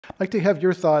I'd like to have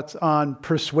your thoughts on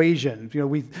persuasion. You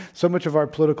know, so much of our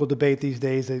political debate these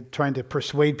days is trying to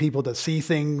persuade people to see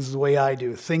things the way I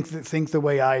do, think the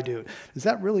way I do. Does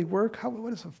that really work?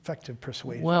 What is effective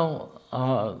persuasion? Well,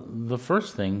 the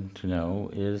first thing to know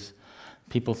is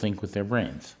people think with their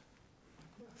brains.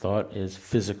 Thought is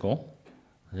physical.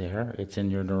 It's in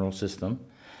your neural system.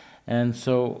 And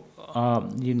so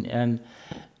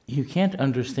you can't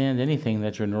understand anything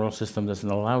that your neural system doesn't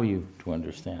allow you to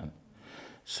understand.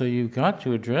 So you've got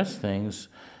to address things,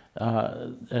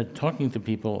 talking to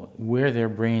people where their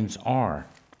brains are.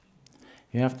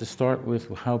 You have to start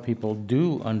with how people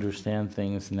do understand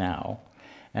things now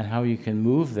and how you can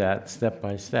move that step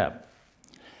by step.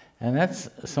 And that's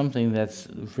something that's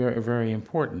very, very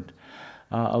important.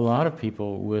 A lot of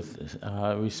people with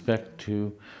respect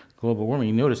to global warming,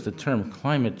 you notice the term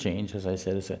climate change, as I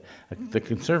said, is the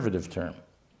conservative term.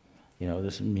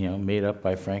 Made up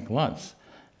by Frank Luntz,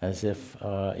 as if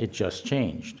it just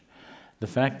changed. The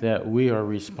fact that we are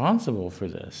responsible for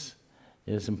this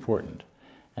is important.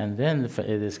 And then it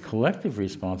is collective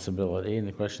responsibility, and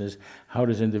the question is, how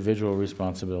does individual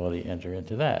responsibility enter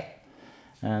into that?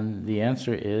 And the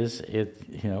answer is,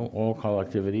 all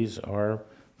collectivities are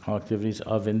collectivities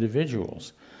of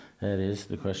individuals. That is,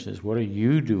 the question is, what are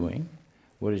you doing?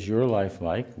 What is your life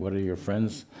like? What are your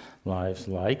friends' lives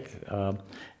like?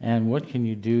 And what can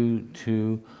you do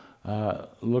to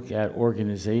look at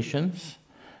organizations,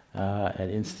 at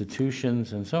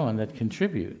institutions, and so on that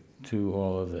contribute to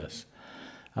all of this?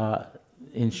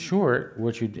 In short,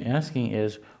 what you're asking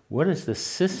is, what is the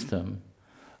system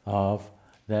of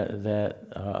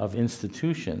of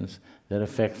institutions that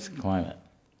affects climate?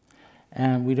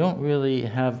 And we don't really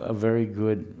have a very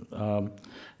good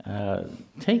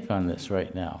take on this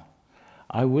right now.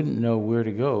 I wouldn't know where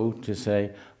to go to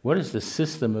say, what is the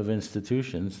system of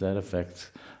institutions that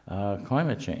affects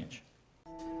climate change?